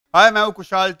Hi, मैं हूं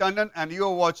Kushal Tandon and you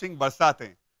are watching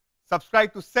Barsatein. Subscribe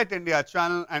to Set India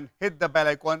channel and hit the bell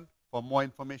icon for more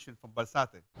information from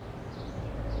Barsatein.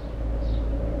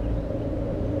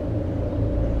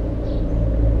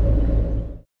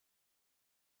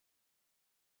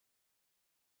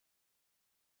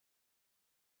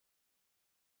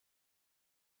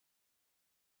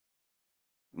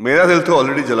 मेरा दिल तो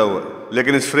already जला हुआ है,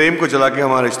 लेकिन इस फ्रेम को जला के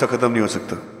हमारा रिश्ता खत्म नहीं हो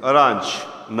सकता। अरांश,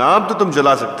 नाम तो तुम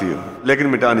जला सकती हो, लेकिन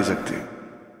मिटा नहीं सकती।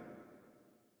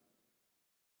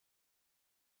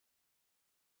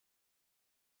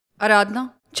 आराधना,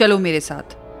 चलो मेरे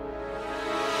साथ।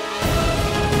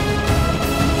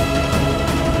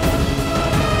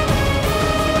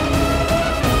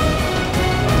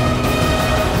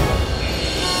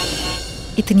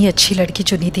 इतनी अच्छी लड़की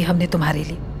चुनी थी हमने तुम्हारे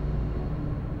लिए,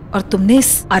 और तुमने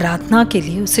इस आराधना के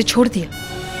लिए उसे छोड़ दिया।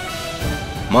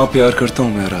 माँ, प्यार करता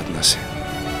हूँ मैं आराधना से,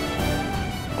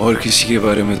 और किसी के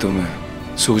बारे में तो मैं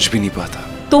सोच भी नहीं पाता।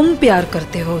 तुम प्यार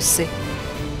करते हो उससे,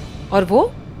 और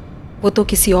वो तो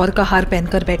किसी और का हार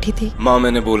पहनकर बैठी थी। माँ,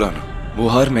 मैंने बोला ना, वो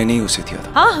हार मैंने ही उसे दिया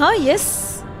था। हाँ हाँ,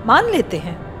 यस, मान लेते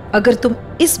हैं। अगर तुम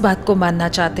इस बात को मानना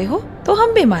चाहते हो तो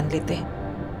हम भी मान लेते हैं।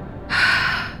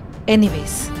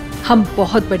 एनीवेज, हम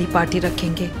बहुत बड़ी पार्टी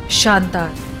रखेंगे,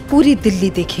 शानदार, पूरी दिल्ली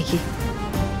देखेगी।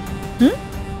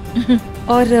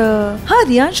 और हाँ,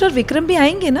 रियांश और विक्रम भी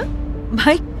आएंगे ना।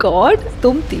 माय गॉड,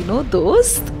 तुम तीनों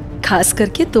दोस्त, खास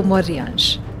करके तुम और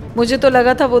रियांश। मुझे तो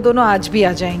लगा था वो दोनों आज भी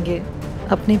आ जाएंगे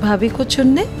अपनी भाभी को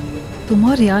चुनने। तुम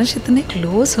और रियांश इतने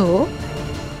क्लोज हो,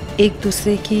 एक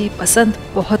दूसरे की पसंद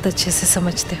बहुत अच्छे से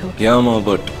समझते हो। या माँ,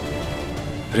 बट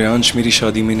रियांश मेरी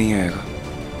शादी में नहीं आएगा।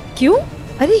 क्यों?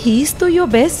 अरे ही इज तो योर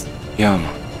बेस्ट। या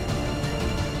माँ,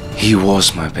 he was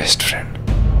my best friend.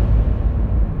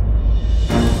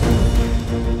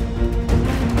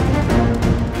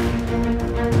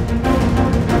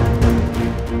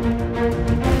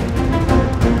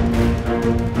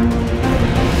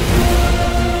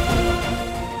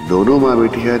 दोनों माँ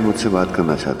बेटी शायद मुझसे बात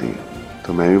करना चाहती है,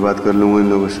 तो मैं भी बात कर लूंगा इन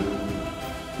लोगों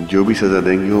से। जो भी सजा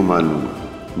देंगी वो मान लूंगा,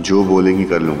 जो बोलेंगी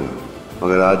कर लूंगा,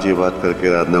 मगर आज ये बात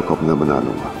करके आराधना को अपना बना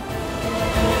लूंगा।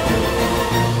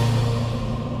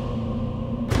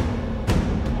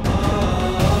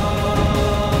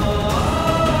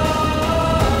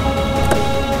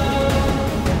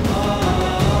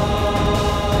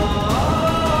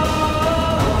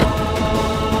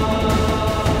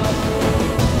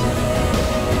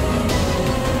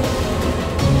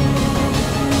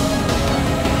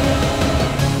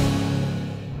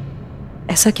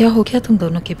 ऐसा क्या हो गया तुम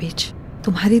दोनों के बीच?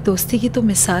 तुम्हारी दोस्ती की तो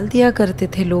मिसाल दिया करते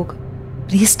थे लोग।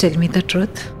 Please tell me the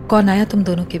truth, कौन आया तुम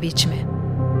दोनों के बीच में?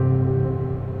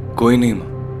 कोई नहीं माँ,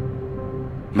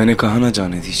 मैंने कहा ना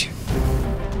जाने दीजिए।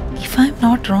 If I am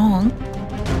not wrong,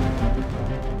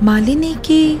 Malini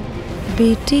की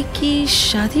बेटी की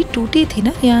शादी टूटी थी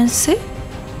ना रियांश से,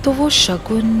 तो वो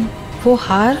शगुन, वो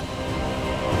हार,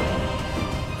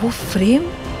 वो फ्रेम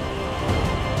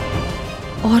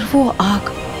और वो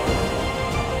आग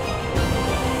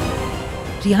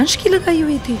रियांश की लगाई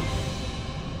हुई थी।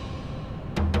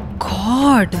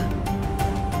 गॉड,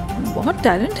 बहुत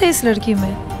टैलेंट है इस लड़की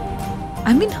में।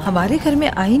 I mean, हमारे घर में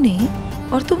आई नहीं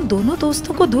और तुम दोनों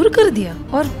दोस्तों को दूर कर दिया।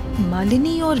 और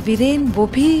मालिनी और वीरेन,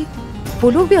 वो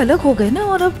लोग भी अलग हो गए ना,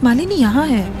 और अब मालिनी यहाँ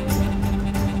है।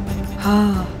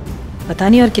 हाँ, पता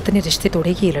नहीं और कितने रिश्ते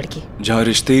तोड़ेगी ये लड़की। जहाँ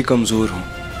रिश्ते ही कमजोर हों,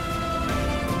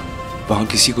 वहाँ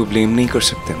किसी को ब्लेम नहीं कर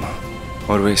सकते माँ।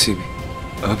 और वैसे भी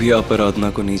अभी आप आराधना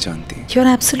को नहीं जानती। You're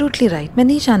absolutely right, मैं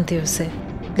नहीं जानती उसे,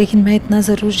 लेकिन मैं इतना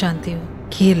जरूर जानती हूँ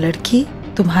कि ये लड़की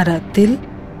तुम्हारा दिल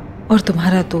और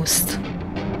तुम्हारा दोस्त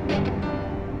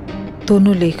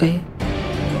दोनों ले गए।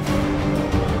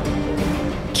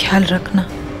 ख्याल रखना,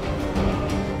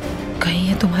 कहीं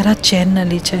ये तुम्हारा चैन न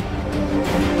ले जाए।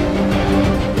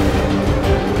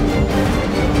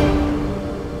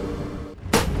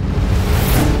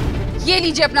 ये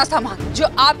लीजिए अपना सामान जो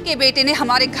आपके बेटे ने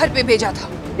हमारे घर पे भेजा था।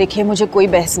 देखिए, मुझे कोई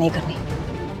बहस नहीं करनी,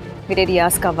 मेरे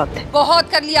रियाज का वक्त है। बहुत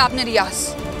कर लिया आपने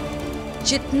रियाज।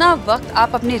 जितना वक्त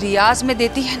आप अपने रियाज में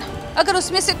देती है ना, अगर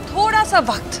उसमें से थोड़ा सा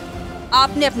वक्त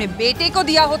आपने अपने बेटे को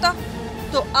दिया होता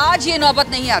तो आज ये नौबत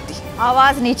नहीं आती।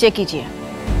 आवाज नीचे कीजिए।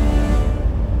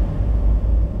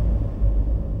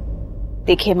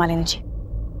 देखिए मालिनी जी,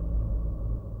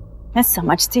 मैं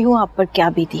समझती हूँ आप पर क्या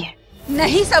बीती है।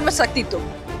 नहीं समझ सकती तुम,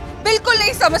 बिल्कुल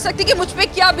नहीं समझ सकती कि मुझ पे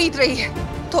क्या बीत रही है।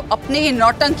 तो अपने ये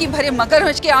नौटंकी भरे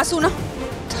मगरमच्छ के आंसू ना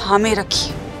थामे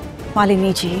रखिए।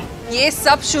 मालिनी जी, ये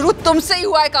सब शुरू तुमसे ही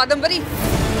हुआ है कादम्बरी।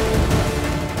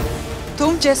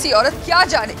 तुम जैसी औरत क्या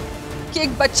जाने कि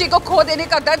एक बच्चे को खो देने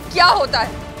का दर्द क्या होता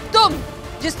है। तुम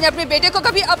जिसने अपने बेटे को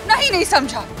कभी अपना ही नहीं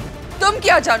समझा, तुम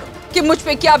क्या जानो कि मुझ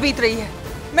पे क्या बीत रही है,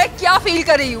 मैं क्या फील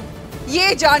कर रही हूँ,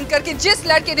 ये जानकर कि जिस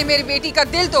लड़के ने मेरी बेटी का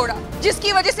दिल तोड़ा,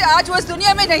 जिसकी वजह से आज वो इस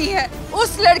दुनिया में नहीं है,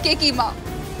 उस लड़के की माँ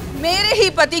मेरे ही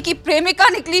पति की प्रेमिका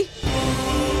निकली।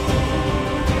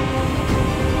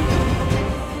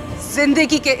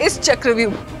 जिंदगी के इस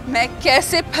चक्रव्यूह में मैं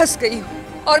कैसे फंस गई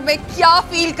हूँ और मैं क्या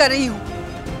फील कर रही हूँ,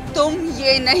 तुम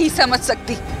ये नहीं समझ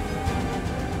सकती।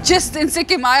 जिस दिन से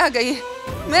कि माया गई है,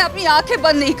 मैं अपनी आंखें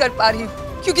बंद नहीं कर पा रही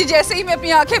हूँ, क्योंकि जैसे ही मैं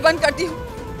अपनी आंखें बंद करती हूँ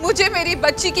मुझे मेरी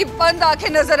बच्ची की बंद आंखें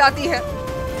नजर आती है।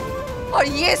 और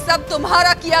ये सब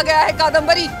तुम्हारा किया गया है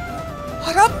कादम्बरी।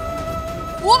 और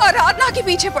अब वो आराधना के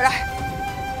पीछे पड़ा है,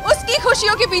 उसकी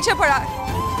खुशियों के पीछे पड़ा है,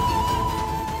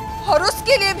 और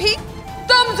उसके लिए भी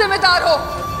तुम जिम्मेदार हो।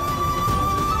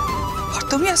 और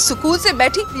तुम यहाँ सुकून से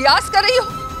बैठी रियाज कर रही हो।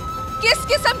 किस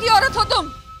किस्म की औरत हो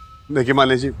तुम? देखिए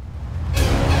मालिनी जी,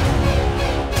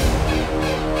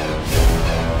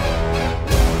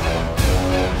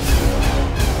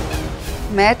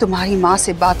 मैं तुम्हारी माँ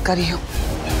से बात कर रही हूँ।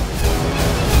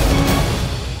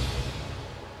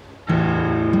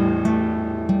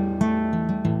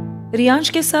 रियांश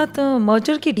के साथ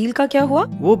मर्जर की डील का क्या हुआ?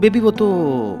 वो बेबी, वो तो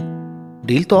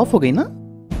डील तो ऑफ हो गई ना,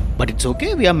 but it's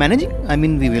okay, we are managing, I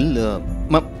mean we will.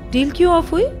 Deal क्यों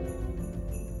ऑफ हुई?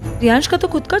 रियांश का तो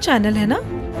खुद का चैनल है ना?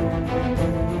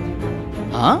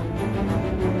 हाँ,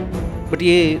 बट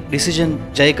ये डिसीजन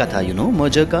जय का था, यू नो,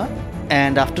 मर्जर का,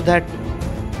 and after that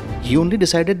he only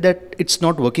decided that it's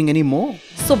not working anymore.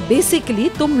 So basically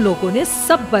तुम लोगों ने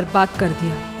सब बर्बाद कर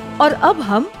दिया और अब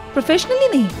हम प्रोफेशनली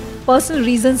नहीं, पर्सनल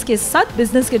रीजंस के साथ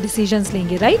बिजनेस के डिसीजंस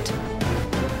लेंगे, राइट?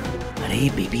 अरे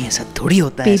बेबी, ऐसा थोड़ी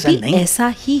होता है, ऐसा नहीं। ऐसा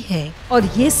ही है, और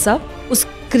ये सब उस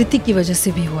कृति की वजह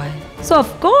से भी हुआ है। So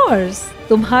of course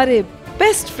तुम्हारे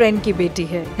बेस्ट फ्रेंड की बेटी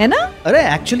है ना? अरे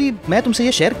एक्चुअली मैं तुमसे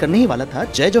ये शेयर करने ही वाला था,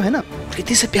 जय जो है ना,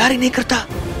 कृति से प्यार ही नहीं करता।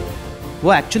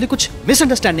 वो एक्चुअली कुछ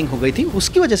मिसअंडरस्टैंडिंग हो गई थी,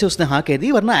 उसकी वजह से उसने हाँ कह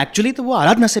दी, वरना एक्चुअली तो वो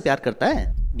आराधना से प्यार करता है।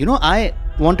 You know, I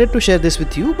wanted to share this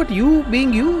with you, but you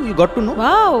being you got to know.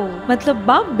 Wow, मतलब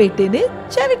बाप बेटे ने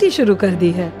चैरिटी शुरू कर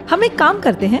दी है। हम एक काम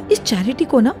करते हैं, इस चैरिटी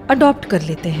को ना अडॉप्ट कर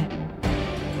लेते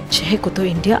हैं। जय को तो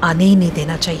इंडिया आने ही नहीं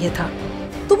देना चाहिए था।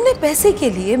 तुमने पैसे के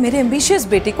लिए मेरे एम्बिशियस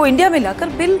बेटे को इंडिया में लाकर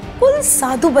बिल्कुल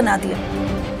साधु बना दिया।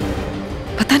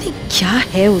 पता नहीं क्या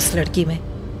है उस लड़की में।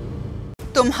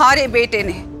 तुम्हारे बेटे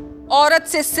ने औरत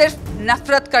से सिर्फ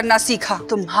नफरत करना सीखा,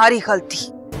 तुम्हारी गलती।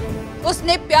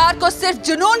 उसने प्यार को सिर्फ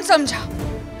जुनून समझा,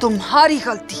 तुम्हारी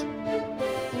गलती।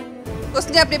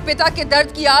 उसने अपने पिता के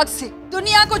दर्द की आग से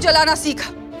दुनिया को जलाना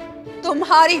सीखा,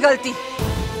 तुम्हारी गलती।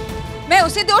 मैं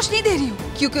उसे दोष नहीं दे रही हूँ,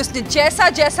 क्योंकि उसने जैसा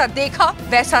जैसा देखा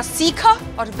वैसा सीखा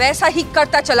और वैसा ही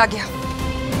करता चला गया।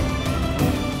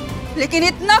 लेकिन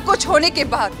इतना कुछ होने के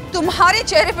बाद तुम्हारे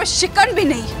चेहरे पर शिकन भी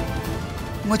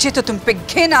नहीं। मुझे तो तुम पे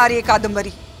घिन आ रही है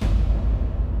कादम्बरी।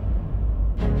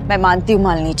 मैं मानती हूँ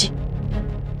मालिनी जी,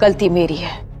 गलती मेरी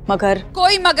है, मगर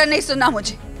कोई मगर नहीं सुना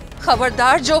मुझे।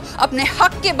 खबरदार जो अपने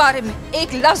हक के बारे में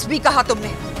एक लफ्ज भी कहा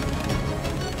तुमने।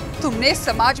 तुमने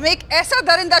समाज में एक ऐसा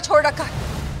दरिंदा छोड़ रखा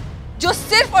है जो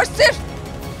सिर्फ और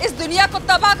सिर्फ इस दुनिया को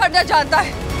तबाह करना जानता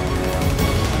है।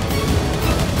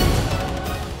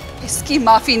 इसकी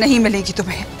माफी नहीं मिलेगी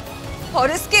तुम्हें,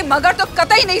 और इसके मगर तो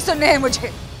कतई नहीं सुनने हैं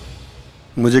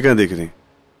मुझे क्या देख रहे हैं?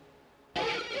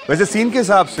 वैसे सीन के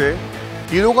हिसाब से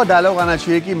तीनों का डायलॉग आना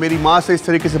चाहिए कि मेरी माँ से इस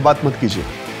तरीके से बात मत कीजिए,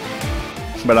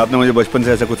 बट आपने मुझे बचपन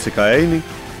से ऐसा कुछ सिखाया ही नहीं,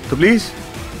 तो प्लीज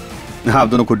आप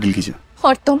दोनों खुद डील कीजिए।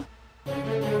 और तुम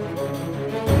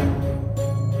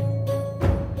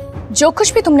जो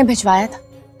कुछ भी तुमने भिजवाया था,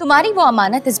 तुम्हारी वो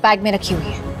अमानत इस बैग में रखी हुई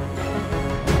है।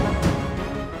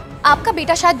 आपका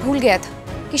बेटा शायद भूल गया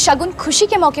था कि शगुन खुशी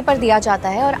के मौके पर दिया जाता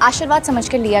है और आशीर्वाद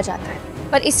समझकर लिया जाता है,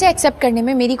 पर इसे एक्सेप्ट करने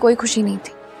में मेरी कोई खुशी नहीं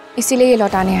थी, इसीलिए ये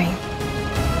लौटाने आई हूँ।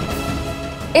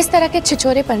 इस तरह के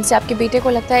छिछोरेपन से आपके बेटे को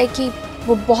लगता है कि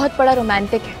वो बहुत बड़ा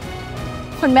रोमांटिक है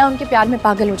और मैं उनके प्यार में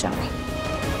पागल हो जाऊंगी।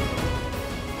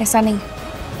 ऐसा नहीं,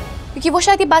 क्योंकि वो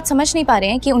शायद ये बात समझ नहीं पा रहे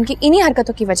हैं कि उनकी इन्हीं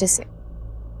हरकतों की वजह से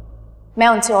मैं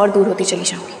उनसे और दूर होती चली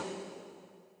जाऊंगी।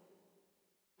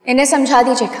 इन्हें समझा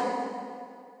दीजिएगा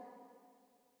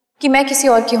कि मैं किसी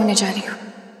और की होने जा रही हूं।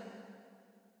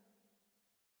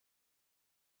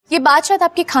 ये बात शायद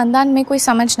आपके खानदान में कोई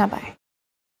समझ ना पाए,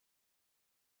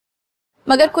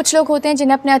 मगर कुछ लोग होते हैं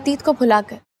जिन्हें अपने अतीत को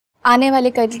भुलाकर आने वाले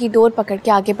कल की डोर पकड़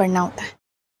के आगे बढ़ना होता है।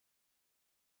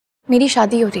 मेरी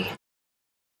शादी हो रही है।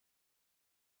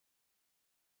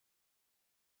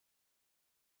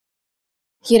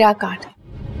 ये रहा कार्ड।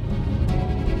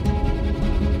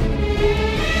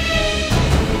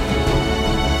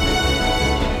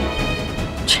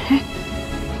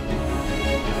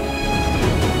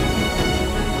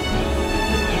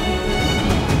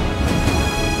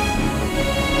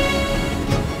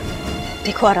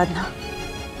 देखो आराधना,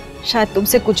 शायद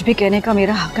तुमसे कुछ भी कहने का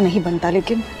मेरा हक नहीं बनता,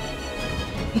 लेकिन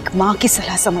एक माँ की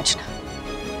सलाह समझना।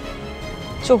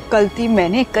 जो गलती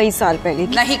मैंने कई साल पहले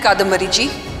की। नहीं कादम्बरी जी,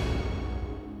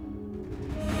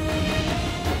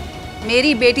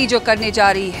 मेरी बेटी जो करने जा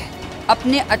रही है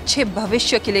अपने अच्छे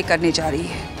भविष्य के लिए करने जा रही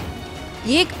है।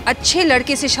 ये एक अच्छे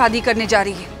लड़के से शादी करने जा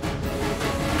रही है।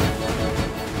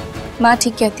 माँ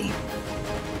ठीक कहती है।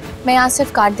 मैं यहाँ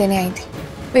सिर्फ कार्ड देने आई थी।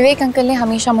 विवेक अंकल ने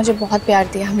हमेशा मुझे बहुत प्यार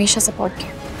दिया, हमेशा सपोर्ट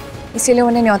किया, इसीलिए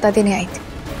उन्हें न्योता देने आई थी।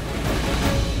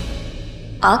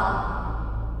 आप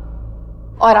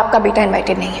और आपका बेटा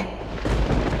इनवाइटेड नहीं है।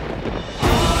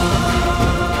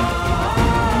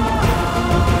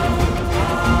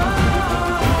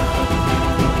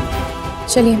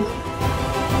 चलिए।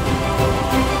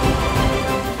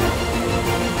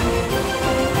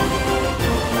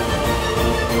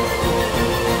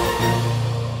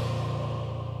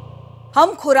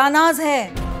 हम खुरानाज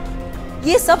हैं,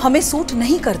 ये सब हमें सूट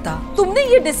नहीं करता। तुमने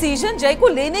ये डिसीजन जय को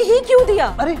लेने ही क्यों दिया?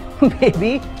 अरे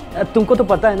बेबी, तुमको तो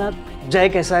पता है ना जय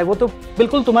कैसा है, वो तो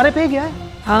बिल्कुल तुम्हारे पे ही गया है।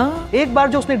 हाँ, एक बार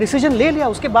जो उसने डिसीजन ले लिया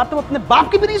उसके बाद तो अपने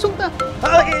बाप की भी नहीं सुनता।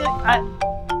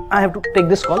 I have to take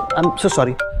this call, I am so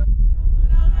sorry.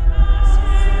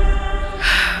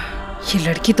 ये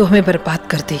लड़की तो हमें बर्बाद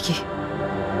कर देगी।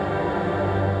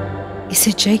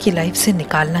 इसे जय की लाइफ से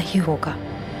निकालना ही होगा।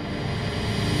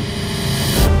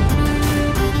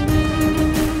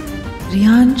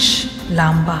 रियांश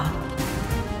लांबा,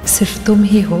 सिर्फ तुम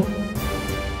ही हो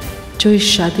जो इस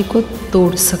शादी को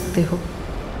तोड़ सकते हो।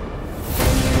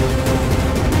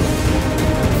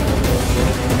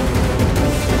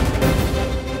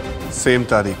 सेम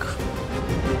तारीख,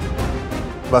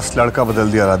 बस लड़का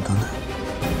बदल दिया आराधना ने।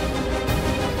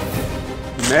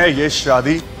 मैं ये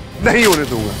शादी नहीं होने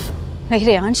दूंगा। नहीं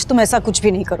रेयांश, तुम ऐसा कुछ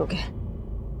भी नहीं करोगे।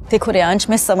 देखो रेयांश,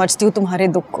 मैं समझती हूँ तुम्हारे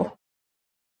दुख को।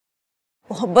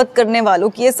 मोहब्बत करने वालों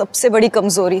की ये सबसे बड़ी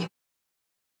कमजोरी है।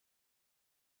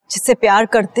 जिससे प्यार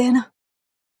करते हैं ना,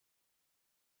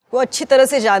 वो अच्छी तरह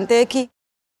से जानते हैं कि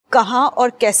कहाँ और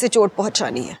कैसे चोट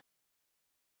पहुंचानी है।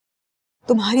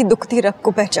 तुम्हारी दुखती रग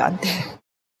को पहचानते हैं।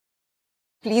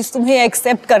 प्लीज तुम्हें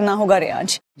एक्सेप्ट करना होगा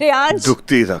रेयांश। रेयांश,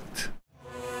 दुखती रक्त,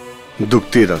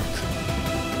 दुखती रक्त,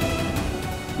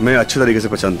 मैं अच्छे तरीके से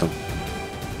पहचानता हूं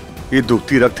ये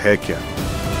दुखती रक्त है क्या।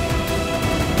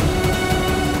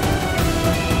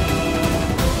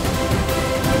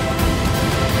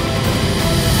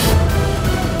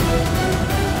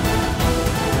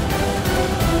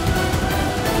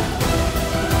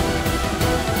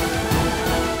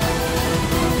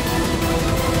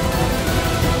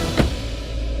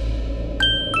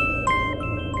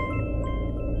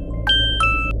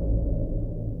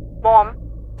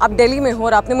 आप दिल्ली में हो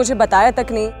और आपने मुझे बताया तक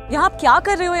नहीं। यहाँ आप क्या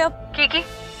कर रहे हो? अब की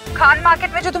खान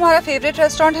मार्केट में जो तुम्हारा फेवरेट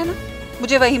रेस्टोरेंट है ना,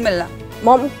 मुझे वहीं मिलना।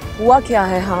 मॉम, हुआ क्या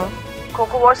है? हाँ,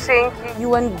 कोको वाज सेइंग कि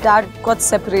you and dad got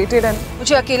separated and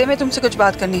मुझे अकेले में तुमसे कुछ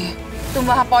बात करनी है। तुम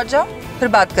वहाँ पहुँच जाओ, फिर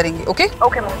बात करेंगे। Okay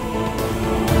okay mom.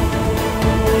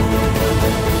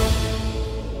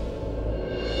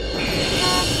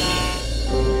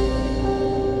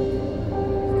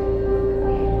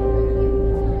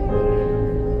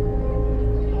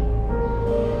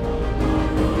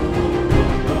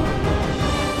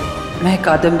 मैं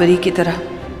कादम्बरी की तरह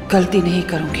गलती नहीं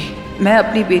करूंगी। मैं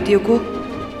अपनी बेटियों को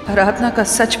आराधना का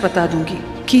सच बता दूंगी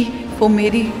कि वो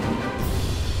मेरी।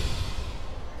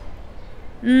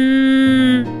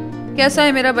 कैसा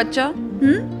है मेरा बच्चा?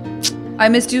 I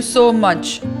missed you so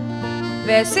much.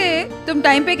 वैसे तुम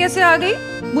टाइम पे कैसे आ गई?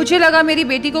 मुझे लगा मेरी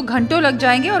बेटी को घंटों लग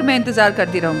जाएंगे और मैं इंतजार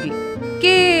करती रहूंगी कि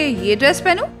ये ड्रेस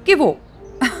पहनूं कि वो।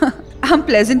 I am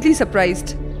pleasantly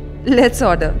surprised. Let's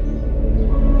order.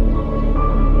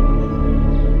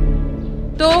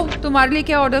 तो तुम्हारे लिए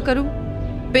क्या ऑर्डर करूं?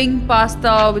 Pink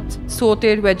pasta with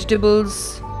sautéed vegetables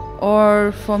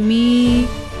और फॉर मी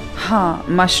हाँ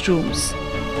मशरूम्स।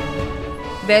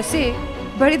 वैसे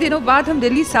बड़े दिनों बाद हम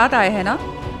दिल्ली साथ आए हैं ना।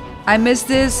 I miss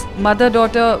this mother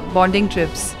daughter bonding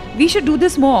trips. We should do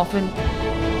this more often.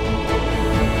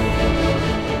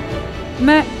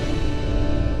 मैं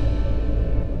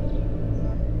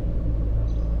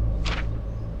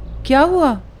क्या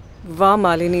हुआ? वाह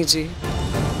मालिनी जी,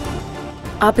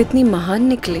 आप इतनी महान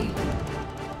निकले।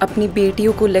 अपनी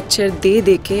बेटियों को लेक्चर दे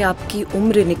दे के आपकी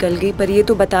उम्र निकल गई, पर ये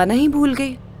तो बताना ही भूल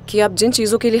गई कि आप जिन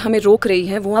चीजों के लिए हमें रोक रही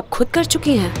हैं वो आप खुद कर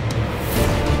चुकी हैं।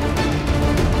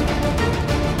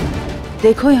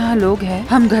 देखो यहाँ लोग हैं,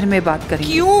 हम घर में बात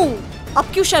करेंगे। क्यों?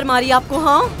 अब क्यों शर्मा रही आपको?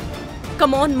 हाँ,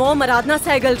 come on mom, Aradhana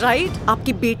Sehgal right?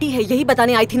 आपकी बेटी है, यही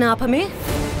बताने आई थी ना आप हमें?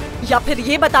 या फिर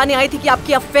ये बताने आई थी कि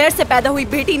आपकी अफेयर से पैदा हुई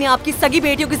बेटी ने आपकी सगी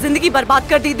बेटियों की जिंदगी बर्बाद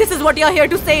कर दी? This is what you are here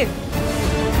to से।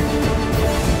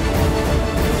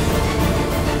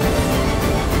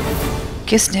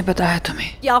 किसने बताया तुम्हें?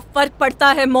 क्या फर्क पड़ता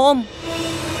है मॉम?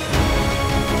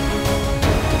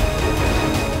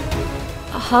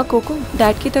 हाँ कोको,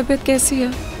 डैड की तबीयत कैसी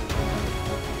है?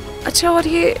 अच्छा, और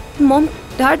ये मॉम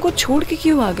डैड को छोड़ के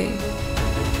क्यों आ गए?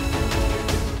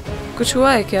 कुछ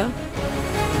हुआ है क्या?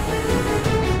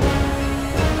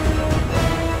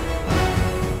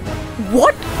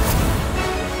 What?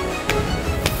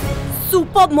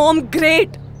 Super mom,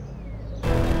 great.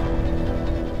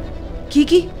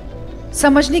 Kiki,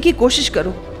 समझने की कोशिश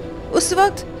करो। उस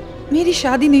वक्त मेरी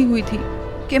शादी नहीं हुई थी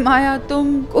कि माया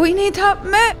तुम कोई नहीं था,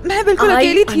 मैं बिल्कुल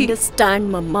अकेली थी। अंडरस्टैंड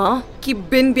मम्मा कि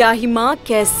बिन ब्याही माँ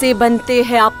कैसे बनते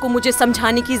हैं, आपको मुझे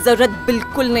समझाने की जरूरत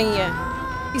बिल्कुल नहीं है।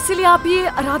 इसीलिए आप ये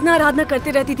आराधना आराधना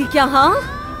करते रहती थी क्या? हाँ,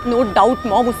 नो डाउट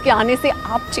मॉम, उसके आने से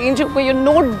आप चेंज हो गई हो,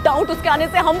 नो डाउट उसके आने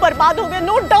से हम बर्बाद हो गए,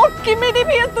 नो डाउट कि मेरी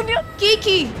भी है दुनिया।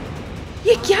 कीकी,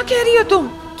 ये क्या कह रही हो तुम?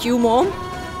 क्यों मॉम?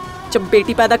 जब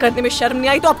बेटी पैदा करने में शर्म नहीं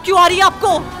आई तो अब क्यों आ रही है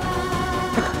आपको?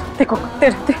 देखो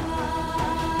तेरे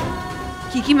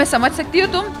कीकी, मैं समझ सकती हूँ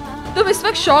तुम इस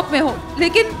वक्त शॉक में हो,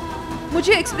 लेकिन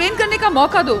मुझे एक्सप्लेन करने का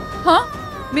मौका दो।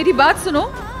 हाँ, मेरी बात सुनो।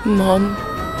 मॉम,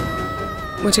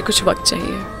 मुझे कुछ वक्त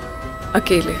चाहिए,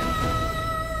 अकेले।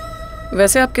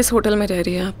 वैसे आप किस होटल में रह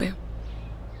रही हैं यहाँ पे?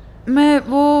 मैं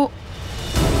वो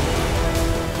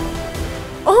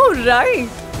ओह राइट,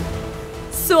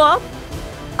 सो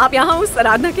आप यहाँ उस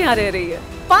आराधना के यहाँ रह रही है।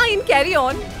 Fine, carry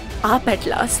on. आप एट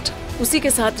लास्ट उसी के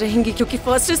साथ रहेंगी क्योंकि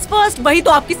फर्स्ट इज फर्स्ट, वही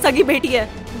तो आपकी सगी बेटी है।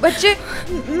 बच्चे,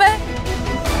 मैं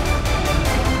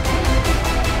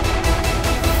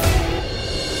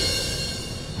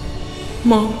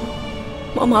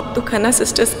मॉम, आप तो खन्ना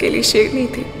सिस्टर्स के लिए शेरनी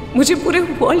थी। मुझे पूरे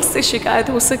वर्ल्ड से शिकायत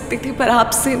हो सकती थी पर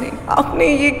आपसे नहीं। आपने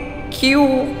ये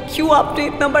क्यों आपने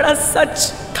इतना बड़ा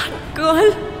सच?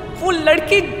 गर्ल, वो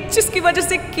लड़की जिसकी वजह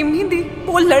से किमी दी,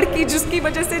 वो लड़की जिसकी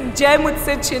वजह से जय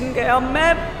मुझसे छिन गया,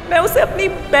 मैं उसे अपनी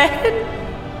बहन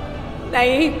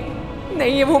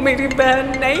नहीं है, वो मेरी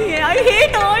बहन नहीं है। आई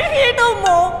हेट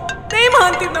मॉम, नहीं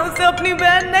मानती मैं उसे अपनी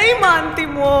बहन, नहीं मानती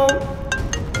मॉम।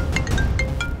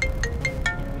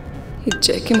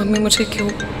 जय की मम्मी मुझे क्यों?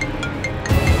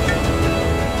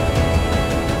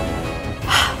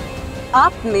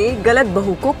 आपने गलत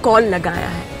बहू को कॉल लगाया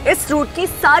है। इस रूट की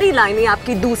सारी लाइनें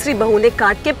आपकी दूसरी बहू ने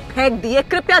काट के फेंक दी है।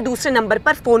 कृपया दूसरे नंबर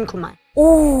पर फोन घुमाएं।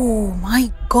 ओह माय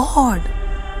गॉड,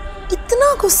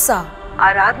 इतना गुस्सा!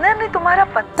 आराधना ने तुम्हारा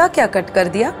पत्ता क्या कट कर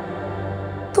दिया?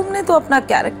 तुमने तो अपना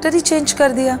कैरेक्टर ही चेंज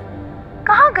कर दिया।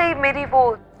 कहाँ गई मेरी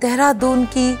वो देहरादून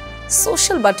की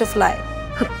सोशल बटरफ्लाई?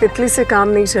 तितली से काम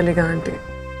नहीं चलेगा आंटी।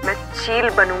 मैं चील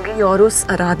बनूंगी और उस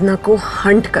आराधना को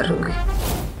हंट करूंगी।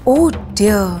 ओह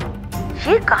डियर,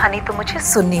 ये कहानी तो मुझे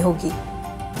सुननी होगी,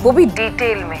 वो भी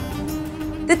डिटेल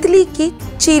में। तितली की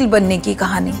चील बनने की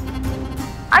कहानी।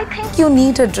 I think you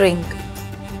need a drink,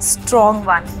 strong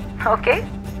one, okay?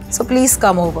 So please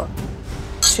come over.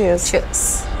 Cheers.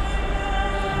 Cheers.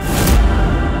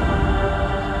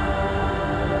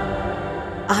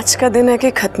 आज का दिन है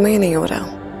कि खत्म ही नहीं हो रहा।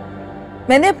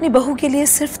 मैंने अपनी बहू के लिए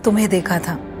सिर्फ तुम्हें देखा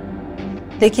था,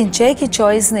 लेकिन जय की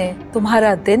चॉइस ने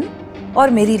तुम्हारा दिन और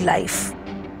मेरी लाइफ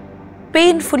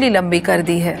पेनफुली लंबी कर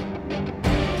दी है।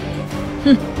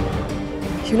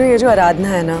 ये जो आराधना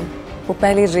है ना, वो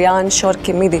पहले रियांश और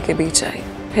किमी दी के बीच आई,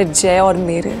 फिर जय और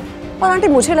मेरे। और आंटी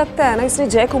मुझे लगता है ना, इसने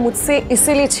जय को मुझसे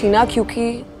इसीलिए छीना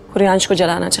क्योंकि वो रियांश को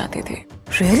जलाना चाहती थी।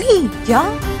 रियली? क्या?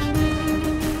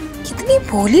 कितनी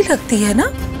भोली लगती है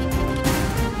ना।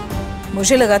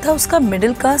 मुझे लगा था उसका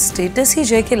मिडिल क्लास स्टेटस ही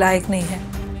जय के लायक नहीं है,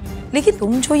 लेकिन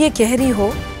तुम जो ये कह रही हो,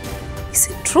 is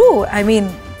it true? I mean,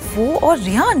 वो और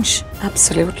रियांश?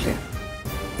 एब्सोल्युटली।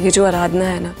 ये जो आराधना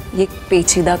है ना, ये एक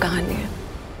पेचीदा कहानी है।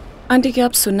 आंटी, क्या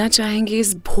आप सुनना चाहेंगे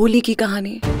इस भोली की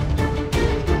कहानी?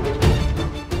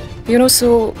 You know, so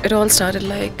it all started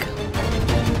like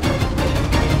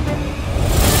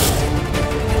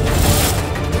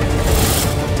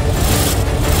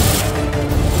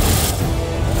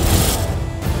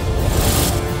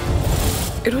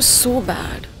it was so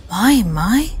bad.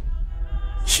 My,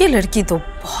 ये लड़की तो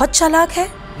बहुत चालाक है।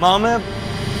 माँ, मैं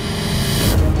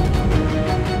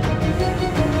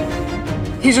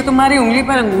ये जो तुम्हारी उंगली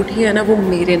पर अंगूठी है ना, वो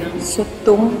मेरे ना, सो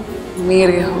तुम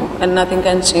मेरे हो and nothing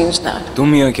can change that.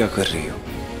 तुम यहाँ क्या कर रही हो?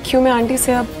 क्यों मैं आंटी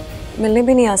से अब मिलने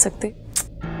भी नहीं आ सकती?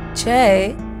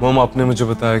 जय, मॉम, आपने मुझे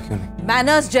बताया क्यों नहीं?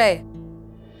 मैनर्स जय,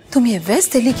 तुम ये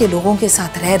वेस्ट दिल्ली के लोगों के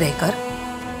साथ रह रहकर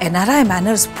एनआरआई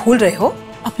मैनर्स भूल रहे हो।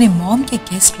 अपने मॉम के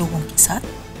गेस्ट लोगों के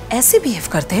साथ ऐसे बिहेव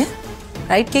करते हैं,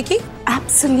 राइट केकी?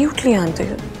 Absolutely aunty.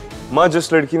 माँ,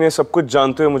 जिस लड़की ने सब कुछ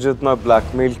जानते हुए मुझे इतना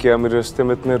ब्लैकमेल किया, मेरे रास्ते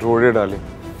में इतने रोड़े डाले,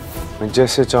 मैं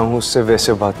जैसे चाहूँ उससे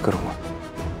वैसे बात करूँगा।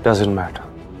 Doesn't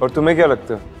matter. और तुम्हें क्या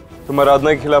लगता है, तुम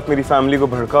आराधना के खिलाफ मेरी फैमिली को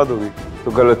भड़का दोगी?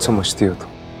 तो गलत समझती हो तुम।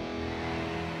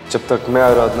 जब तक मैं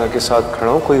आराधना के साथ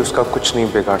खड़ा हूँ कोई उसका कुछ नहीं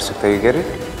बिगाड़ सकता, ये कह रहे?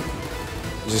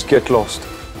 Just get lost।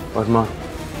 और माँ,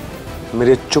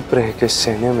 मेरे चुप रह के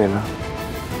सहने में ना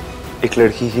एक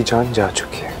लड़की की जान जा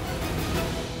चुकी है,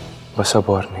 बस अब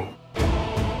और नहीं।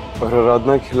 और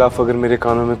आराधना के खिलाफ अगर मेरे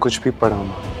कानों में कुछ भी पड़ा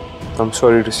माँ, आई एम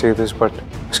सॉरी टू से दिस, बट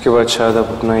उसके बाद शायद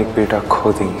आप अपना एक बेटा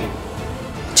खो देंगे।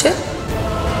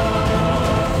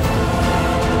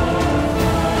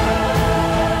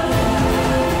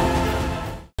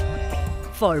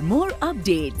 For more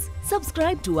updates,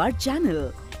 subscribe to our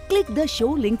channel, click the show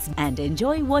links and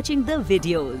enjoy watching the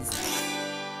videos.